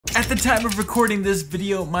At the time of recording this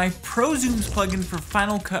video, my ProZooms plugin for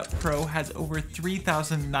Final Cut Pro has over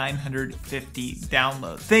 3,950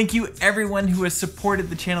 downloads. Thank you everyone who has supported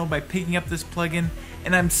the channel by picking up this plugin,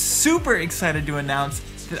 and I'm super excited to announce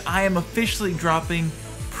that I am officially dropping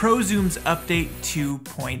ProZooms Update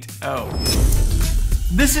 2.0.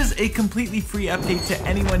 This is a completely free update to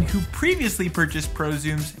anyone who previously purchased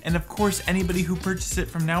ProZooms, and of course anybody who purchases it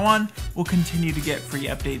from now on will continue to get free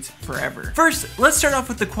updates forever. First, let's start off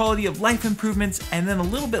with the quality of life improvements, and then a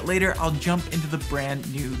little bit later I'll jump into the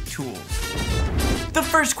brand new tools. The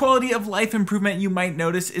first quality of life improvement you might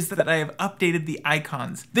notice is that I have updated the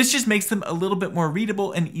icons. This just makes them a little bit more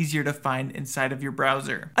readable and easier to find inside of your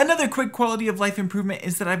browser. Another quick quality of life improvement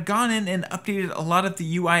is that I've gone in and updated a lot of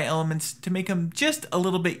the UI elements to make them just a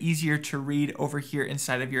little bit easier to read over here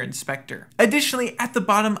inside of your inspector. Additionally, at the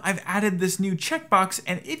bottom, I've added this new checkbox,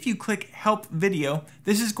 and if you click Help Video,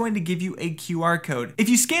 this is going to give you a QR code. If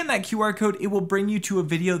you scan that QR code, it will bring you to a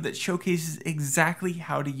video that showcases exactly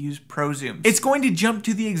how to use ProZooms. It's going to jump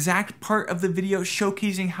to the exact part of the video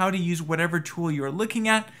showcasing how to use whatever tool you're looking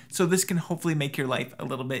at, so this can hopefully make your life a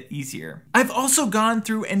little bit easier. I've also gone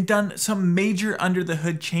through and done some major under the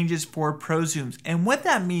hood changes for ProZooms, and what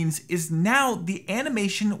that means is now the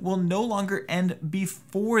animation will no longer end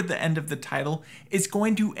before the end of the title. It's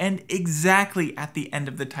going to end exactly at the end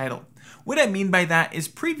of the title. What I mean by that is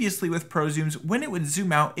previously with ProZooms, when it would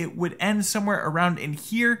zoom out, it would end somewhere around in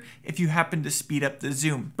here if you happen to speed up the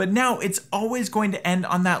zoom. But now it's always going to end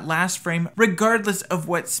on that last frame, regardless of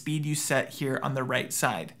what speed you set here on the right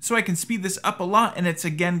side. So I can speed this up a lot and it's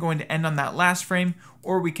again going to end on that last frame,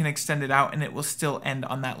 or we can extend it out and it will still end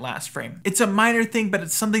on that last frame. It's a minor thing, but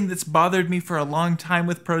it's something that's bothered me for a long time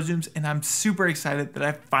with ProZooms, and I'm super excited that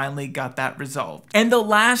I finally got that resolved. And the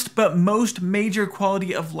last but most major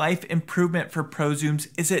quality of life improvement for ProZooms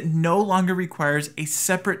is it no longer requires a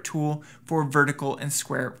separate tool for vertical and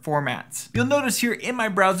square formats. You'll notice here in my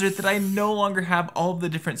browser that I no longer have all of the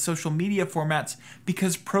different social media formats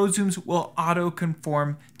because ProZooms will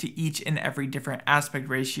auto-conform to each and every different aspect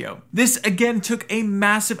ratio. This again took a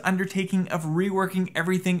massive undertaking of reworking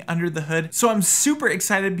everything under the hood, so I'm super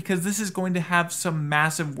excited because this is going to have some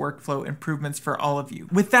massive workflow improvements for all of you.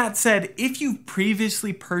 With that said, if you've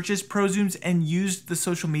previously purchased ProZooms and used the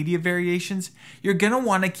social media variations, you're gonna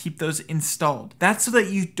wanna keep those installed. That's so that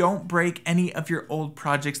you don't break any of your old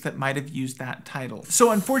projects that might have used that title.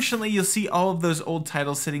 So unfortunately, you'll see all of those old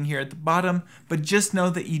titles sitting here at the bottom, but just know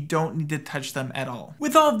that you don't need to touch them at all.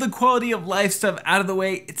 With all of the quality of life stuff out of the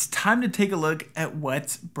way, it's time to take a look at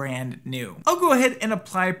what's brand new. I'll go ahead and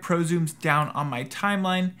apply ProZooms down on my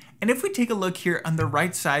timeline, and if we take a look here on the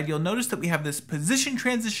right side, you'll notice that we have this position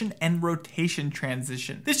transition and rotation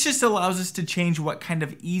transition. This just allows us to change what kind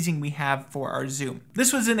of easing we have for our zoom.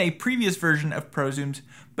 This was in a previous version of ProZooms,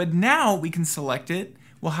 but now we can select it.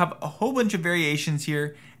 We'll have a whole bunch of variations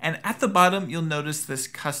here, and at the bottom you'll notice this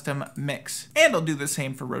custom mix. And I'll do the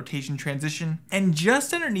same for rotation transition. And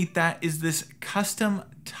just underneath that is this custom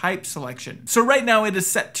type selection. So right now it is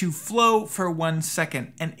set to flow for 1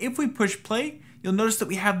 second, and if we push play, you'll notice that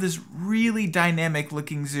we have this really dynamic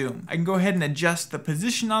looking zoom. I can go ahead and adjust the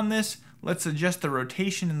position on this. Let's adjust the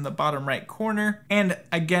rotation in the bottom right corner. And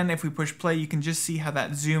again, if we push play, you can just see how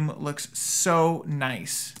that zoom looks so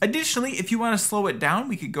nice. Additionally, if you want to slow it down,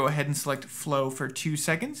 we could go ahead and select flow for 2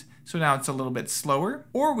 seconds. So now it's a little bit slower,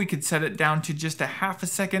 or we could set it down to just a half a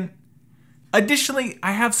second. Additionally,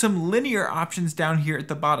 I have some linear options down here at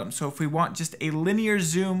the bottom. So if we want just a linear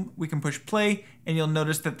zoom, we can push play, and you'll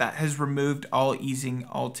notice that that has removed all easing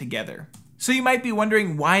altogether. So you might be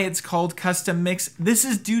wondering why it's called Custom Mix. This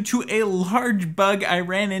is due to a large bug I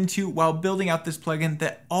ran into while building out this plugin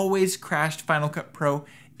that always crashed Final Cut Pro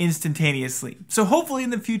instantaneously. So hopefully in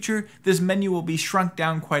the future, this menu will be shrunk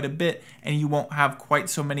down quite a bit and you won't have quite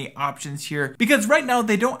so many options here, because right now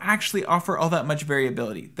they don't actually offer all that much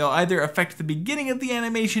variability. They'll either affect the beginning of the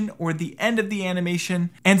animation or the end of the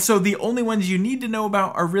animation. And so the only ones you need to know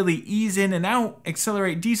about are really ease in and out,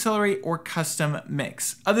 accelerate, decelerate, or custom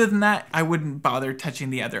mix. Other than that, I wouldn't bother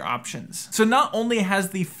touching the other options. So not only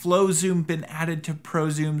has the flow zoom been added to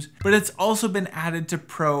ProZooms, but it's also been added to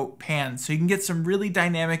Pro Pan. So you can get some really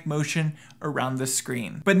dynamic motion around the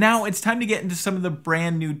screen. But now it's time to get into some of the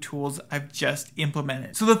brand new tools I've just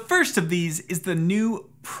implemented. So the first of these is the new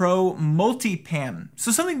Pro Multi-Pan.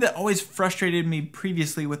 So something that always frustrated me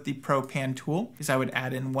previously with the Pro Pan tool is I would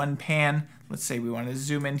add in one pan. Let's say we want to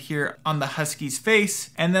zoom in here on the husky's face,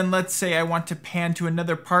 and then let's say I want to pan to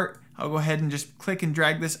another part. I'll go ahead and just click and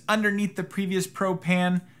drag this underneath the previous Pro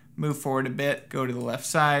Pan, move forward a bit, go to the left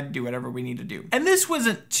side, do whatever we need to do. And this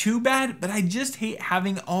wasn't too bad, but I just hate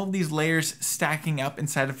having all of these layers stacking up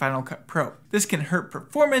inside of Final Cut Pro. This can hurt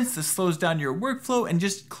performance, this slows down your workflow, and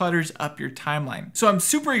just clutters up your timeline. So I'm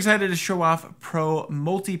super excited to show off Pro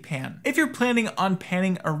Multi-Pan. If you're planning on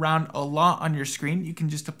panning around a lot on your screen, you can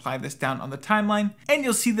just apply this down on the timeline, and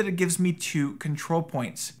you'll see that it gives me 2 control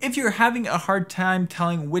points. If you're having a hard time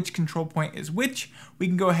telling which control point is which, we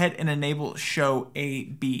can go ahead and enable Show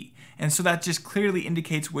A/B. And so that just clearly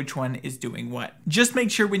indicates which one is doing what. Just make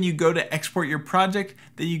sure when you go to export your project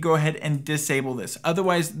that you go ahead and disable this.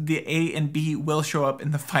 Otherwise, the A and B will show up in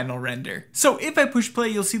the final render. So if I push play,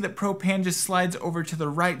 you'll see that Pro Pan just slides over to the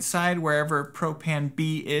right side wherever Pro Pan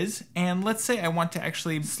B is. And let's say I want to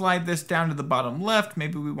actually slide this down to the bottom left.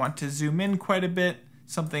 Maybe we want to zoom in quite a bit.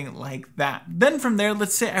 Something like that. Then from there,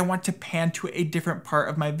 let's say I want to pan to a different part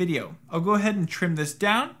of my video. I'll go ahead and trim this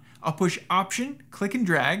down. I'll push Option, click and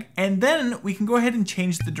drag, and then we can go ahead and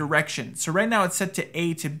change the direction. So right now it's set to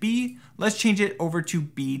A to B. Let's change it over to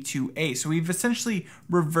B to A. So we've essentially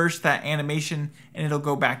reversed that animation and it'll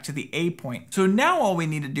go back to the A point. So now all we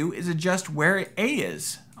need to do is adjust where A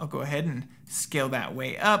is. I'll go ahead and scale that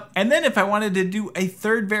way up. And then if I wanted to do a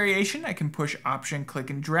third variation, I can push Option, click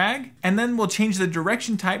and drag, and then we'll change the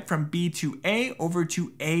direction type from B to A over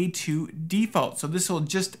to A to default. So this will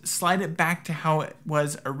just slide it back to how it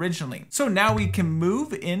was originally. So now we can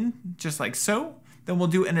move in just like so. Then we'll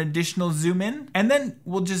do an additional zoom in, and then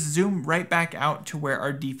we'll just zoom right back out to where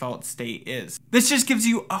our default state is. This just gives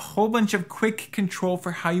you a whole bunch of quick control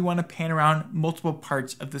for how you want to pan around multiple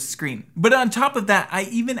parts of the screen. But on top of that, I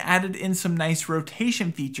even added in some nice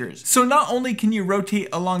rotation features. So not only can you rotate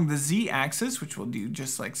along the Z axis, which we'll do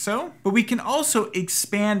just like so, but we can also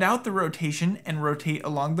expand out the rotation and rotate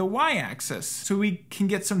along the Y axis. So we can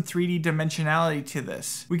get some 3D dimensionality to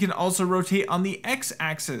this. We can also rotate on the X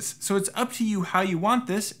axis. So it's up to you how you want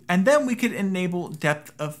this, and then we could enable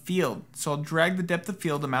depth of field. So I'll drag the depth of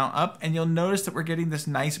field amount up, and you'll notice that we're getting this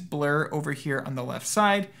nice blur over here on the left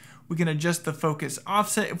side. We can adjust the focus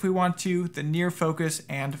offset if we want to, the near focus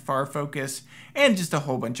and far focus, and just a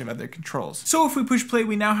whole bunch of other controls. So if we push play,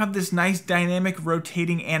 we now have this nice dynamic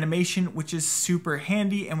rotating animation, which is super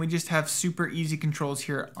handy, and we just have super easy controls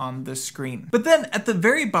here on the screen. But then at the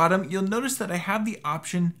very bottom, you'll notice that I have the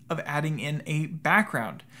option of adding in a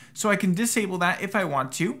background. So I can disable that if I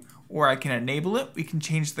want to, or I can enable it. We can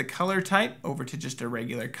change the color type over to just a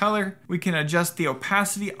regular color. We can adjust the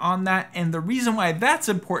opacity on that. And the reason why that's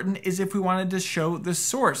important is if we wanted to show the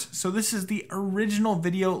source. So this is the original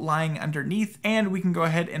video lying underneath, and we can go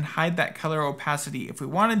ahead and hide that color opacity if we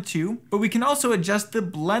wanted to, but we can also adjust the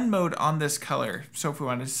blend mode on this color. So if we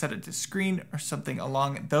wanted to set it to screen or something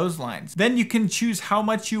along those lines, then you can choose how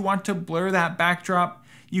much you want to blur that backdrop.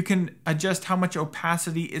 You can adjust how much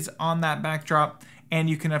opacity is on that backdrop, and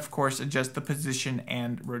you can of course adjust the position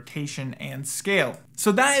and rotation and scale.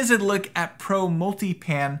 So that is a look at Pro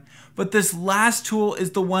Multi-Pan, but this last tool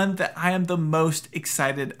is the one that I am the most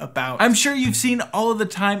excited about. I'm sure you've seen all of the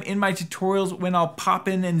time in my tutorials when I'll pop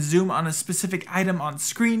in and zoom on a specific item on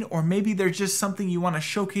screen, or maybe there's just something you want to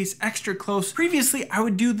showcase extra close. Previously, I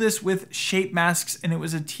would do this with shape masks and it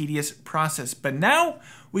was a tedious process, but now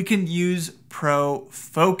we can use Pro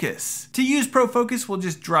Focus. To use Pro Focus, we'll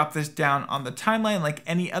just drop this down on the timeline like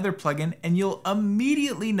any other plugin, and you'll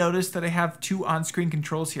immediately notice that I have 2 on-screen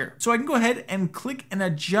controls here. So I can go ahead and click and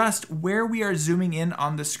adjust where we are zooming in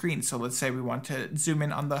on the screen. So let's say we want to zoom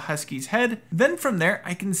in on the husky's head. Then from there,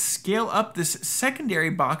 I can scale up this secondary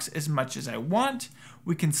box as much as I want.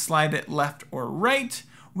 We can slide it left or right.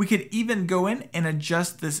 We could even go in and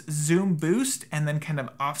adjust this zoom boost and then kind of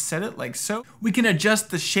offset it like so. We can adjust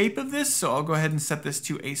the shape of this, so I'll go ahead and set this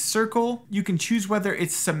to a circle. You can choose whether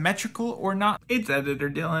it's symmetrical or not. It's Editor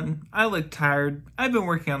Dylan. I look tired. I've been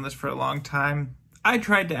working on this for a long time. I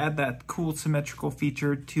tried to add that cool symmetrical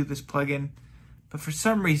feature to this plugin, but for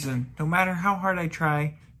some reason, no matter how hard I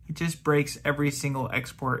try, it just breaks every single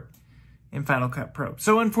export in Final Cut Pro.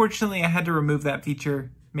 So unfortunately, I had to remove that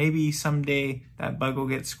feature. Maybe someday that bug will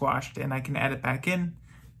get squashed and I can add it back in.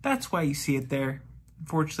 That's why you see it there.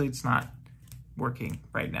 Unfortunately, it's not working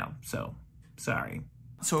right now, so sorry.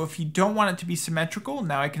 So if you don't want it to be symmetrical,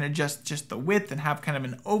 now I can adjust just the width and have kind of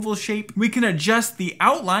an oval shape. We can adjust the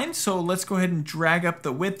outline, so let's go ahead and drag up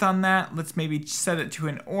the width on that. Let's maybe set it to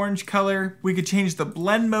an orange color. We could change the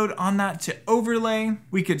blend mode on that to overlay.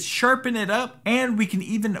 We could sharpen it up, and we can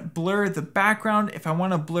even blur the background. If I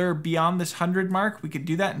want to blur beyond this 100 mark, we could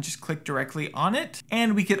do that and just click directly on it.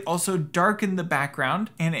 And we could also darken the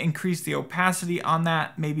background and increase the opacity on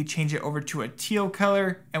that, maybe change it over to a teal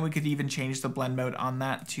color, and we could even change the blend mode on that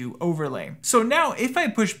format to overlay. So now if I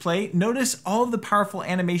push play, notice all of the powerful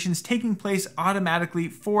animations taking place automatically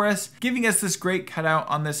for us, giving us this great cutout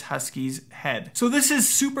on this husky's head. So this is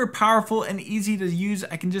super powerful and easy to use.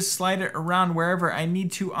 I can just slide it around wherever I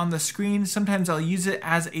need to on the screen. Sometimes I'll use it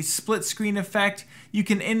as a split screen effect. You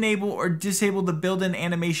can enable or disable the built-in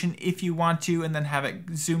animation if you want to, and then have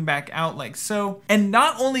it zoom back out like so. And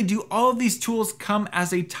not only do all of these tools come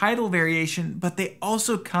as a title variation, but they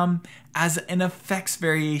also come as an effects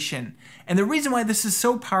variation. And the reason why this is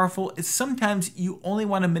so powerful is sometimes you only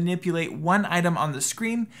want to manipulate one item on the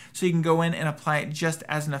screen, so you can go in and apply it just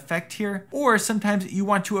as an effect here. Or sometimes you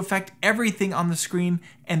want to affect everything on the screen,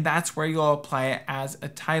 and that's where you'll apply it as a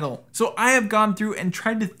title. So I have gone through and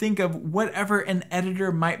tried to think of whatever an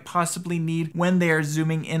editor might possibly need when they are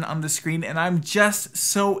zooming in on the screen, and I'm just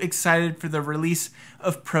so excited for the release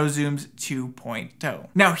of ProZooms 2.0.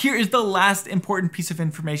 Now here is the last important piece of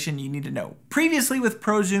information you need to know. Previously with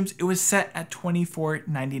ProZooms, it was set at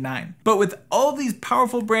 $24.99. But with all these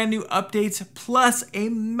powerful brand new updates, plus a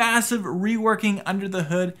massive reworking under the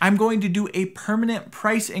hood, I'm going to do a permanent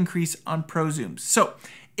price increase on ProZooms. So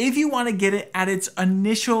if you want to get it at its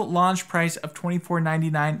initial launch price of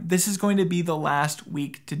 $24.99, this is going to be the last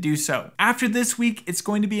week to do so. After this week, it's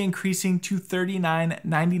going to be increasing to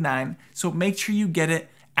 $39.99, so make sure you get it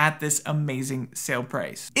at this amazing sale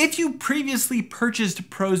price. If you previously purchased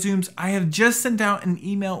ProZooms, I have just sent out an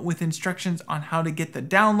email with instructions on how to get the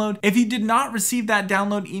download. If you did not receive that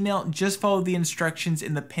download email, just follow the instructions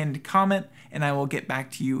in the pinned comment and I will get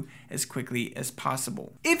back to you as quickly as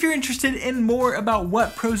possible. If you're interested in more about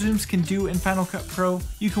what ProZooms can do in Final Cut Pro,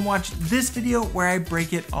 you can watch this video where I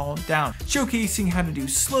break it all down, showcasing how to do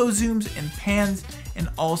slow zooms and pans and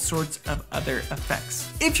all sorts of other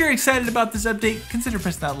effects. If you're excited about this update, consider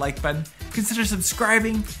pressing that like button, consider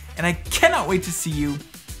subscribing, and I cannot wait to see you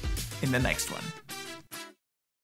in the next one.